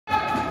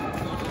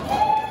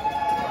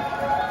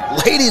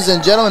Ladies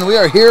and gentlemen, we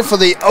are here for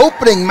the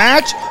opening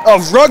match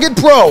of Rugged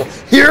Pro.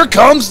 Here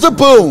comes the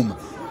boom.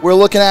 We're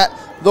looking at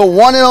the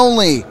one and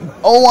only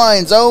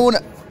Owine's own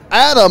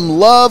Adam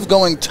Love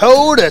going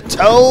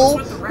toe-to-toe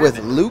with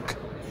Luke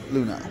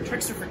Luna.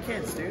 Tricks are for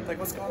kids, dude. Like,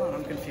 what's going on?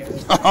 I'm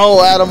confused.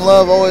 Oh, Adam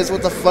Love always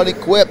with the funny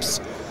quips.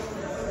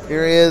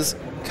 Here he is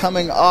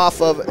coming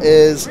off of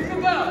his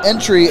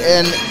entry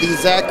in the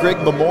Zach Grigg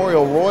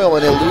Memorial Royal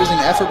in a losing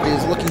effort, but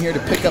he's looking here to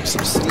pick up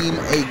some steam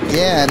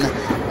again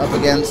up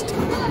against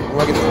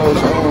Rugged Pro's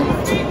own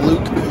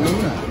Luke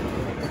Luna.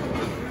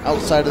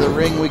 Outside of the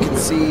ring, we can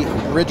see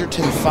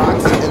Bridgerton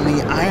Fox and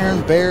the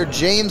Iron Bear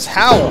James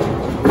Howell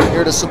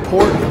here to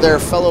support their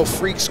fellow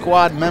Freak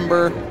Squad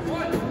member,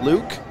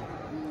 Luke.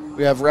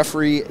 We have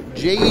referee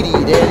JD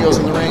Daniels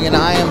in the ring, and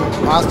I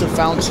am Austin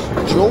Founts,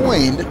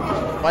 joined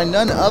by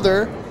none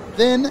other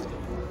than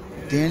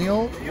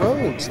Daniel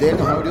Rhodes.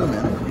 Daniel, how are we doing,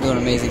 man? I'm doing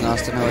amazing,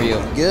 Austin. How are you?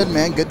 Good,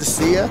 man. Good to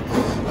see you.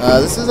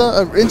 This is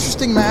an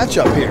interesting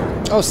matchup here.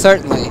 Oh,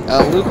 certainly.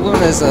 Luke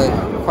Luna is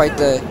quite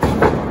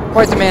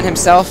the man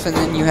himself, and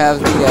then you have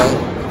the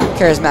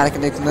charismatic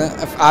enigma,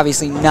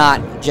 obviously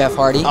not Jeff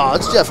Hardy. Oh,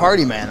 it's Jeff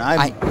Hardy, man.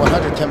 I'm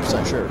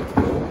 110% sure.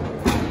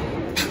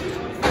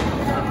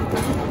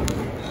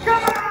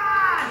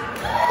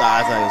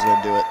 I thought he was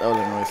going to do it. That would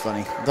have been really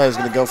funny. I thought he was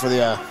going to go for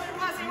the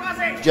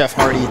Jeff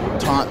Hardy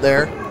taunt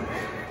there.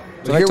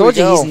 So I told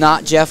you he's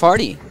not Jeff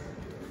Hardy.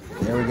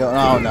 There we go.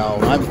 Oh no,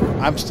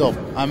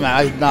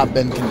 I've not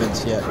been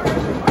convinced yet.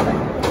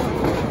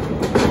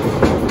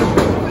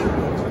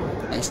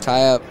 Nice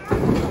tie up.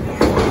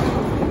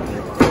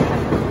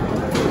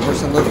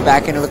 Person look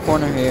back into the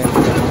corner here.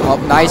 Oh,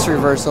 nice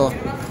reversal.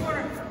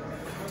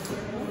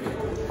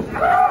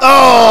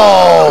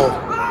 Oh!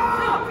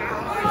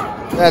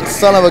 That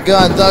son of a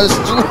gun does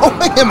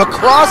throwing him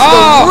across the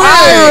ring.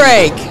 Eye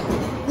rake!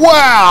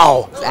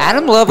 Wow! Is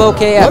Adam Love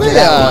okay after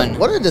that one?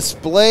 What a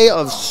display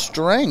of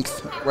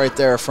strength right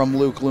there from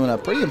Luke Luna.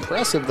 Pretty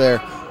impressive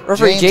there.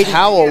 Referee James JD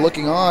Howell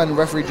looking on.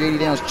 Referee JD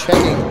Daniels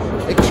checking.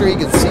 Making sure he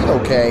can see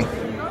okay.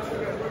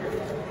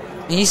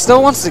 He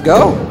still wants to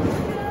go.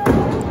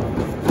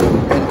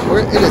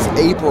 And it is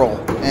April.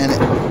 And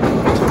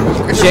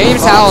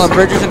James Howell and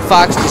Bridgerton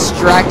Fox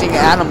distracting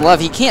Adam Love.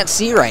 He can't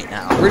see right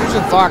now.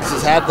 Bridgerton Fox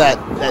has had that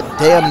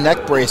damn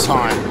neck brace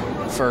on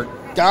for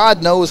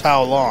God knows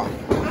how long.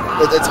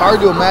 It's hard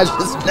to imagine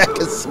his neck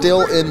is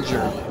still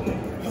injured.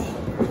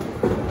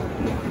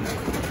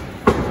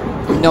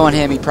 Knowing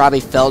him, he probably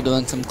fell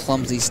doing some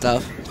clumsy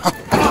stuff.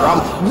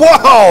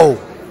 Whoa!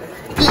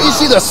 Did you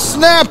see the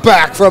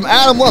snapback from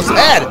Adam Love's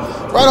head?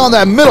 Right on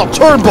that middle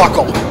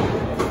turnbuckle.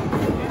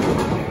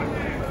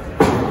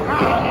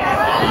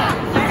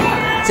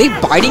 Is he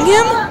biting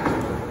him?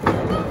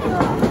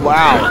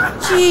 Wow.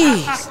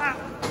 Jeez.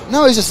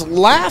 No, he's just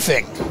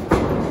laughing.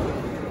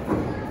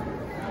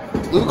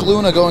 Luke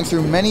Luna going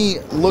through many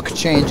look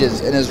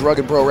changes in his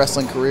Rugged Pro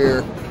Wrestling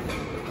career.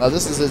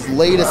 This is his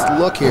latest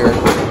look here.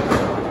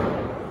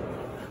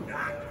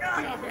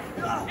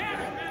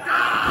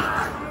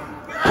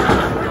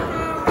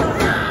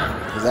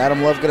 Is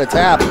Adam Love going to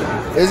tap?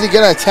 Is he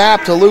going to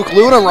tap to Luke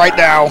Luna right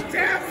now?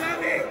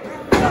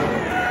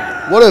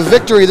 What a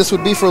victory this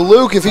would be for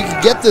Luke if he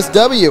could get this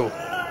W.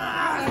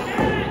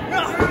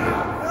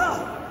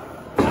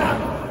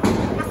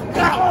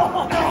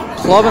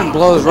 Club and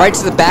blows right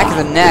to the back of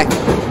the neck.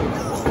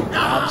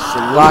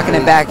 Absolutely. Locking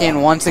it back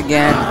in once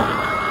again.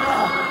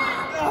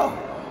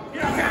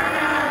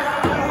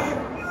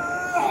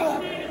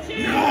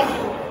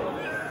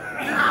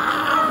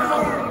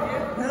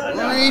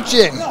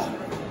 Reaching.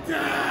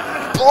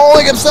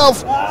 Pulling himself.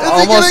 Is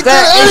Almost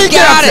there. He's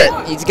got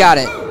it. He's got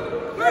it.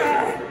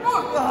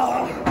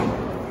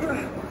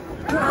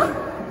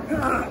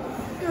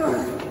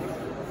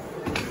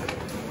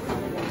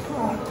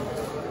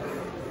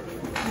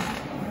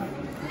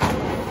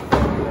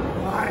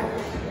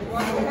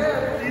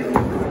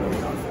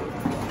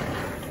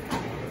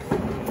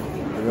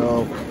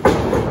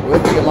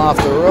 Whipping him off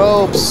the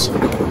ropes.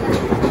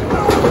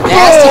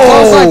 Nasty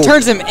clothesline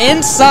turns him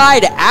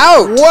inside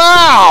out.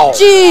 Wow.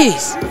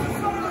 Jeez.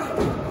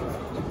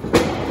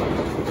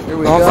 Here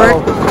we Going go. for it.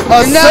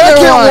 A Another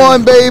second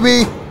one,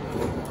 baby.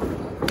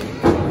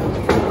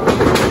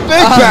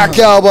 Big back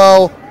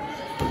elbow.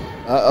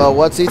 Uh-oh,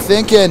 what's he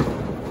thinking?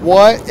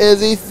 What is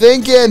he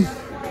thinking?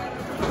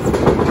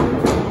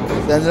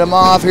 Sending him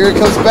off. Here he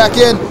comes back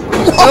in.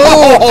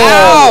 Oh,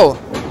 ow.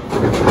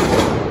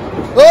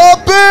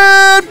 Up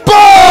and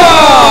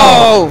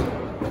boom!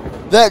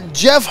 That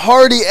Jeff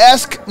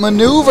Hardy-esque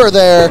maneuver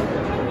there.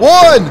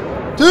 1,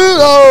 2,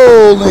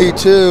 only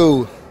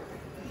 2.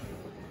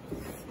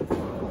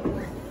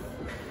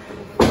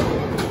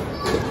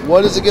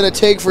 What is it going to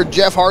take for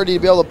Jeff Hardy to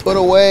be able to put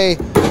away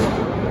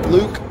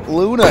Luke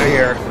Luna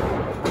here?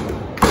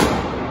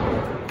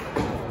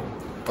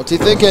 What's he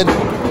thinking?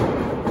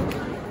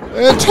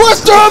 And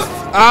twist him!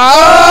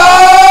 Oh,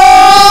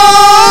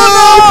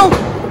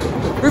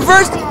 no!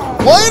 Reverse.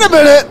 Wait a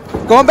minute!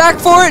 Going back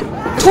for it.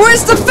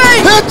 Twist the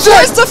face! Hits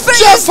Twist it! the face!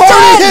 Jeff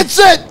Hardy hits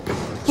it!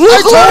 Luke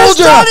I told Luna's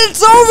done. you!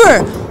 It's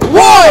over!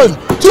 1,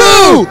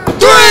 2,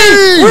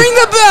 3! Ring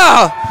the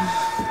bell!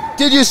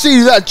 Did you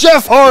see that?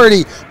 Jeff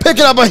Hardy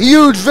picking up a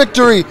huge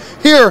victory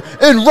here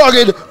in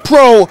Rugged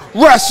Pro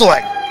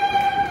Wrestling.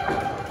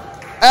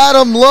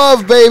 Adam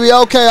Love, baby.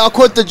 Okay, I'll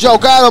quit the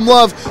joke. Adam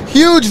Love,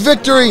 huge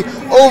victory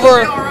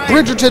over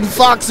Bridgerton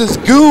Fox's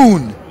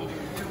goon,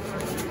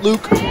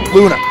 Luke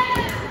Luna.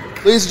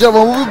 Ladies and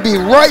gentlemen, we'll be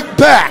right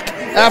back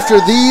after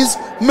these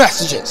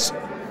messages.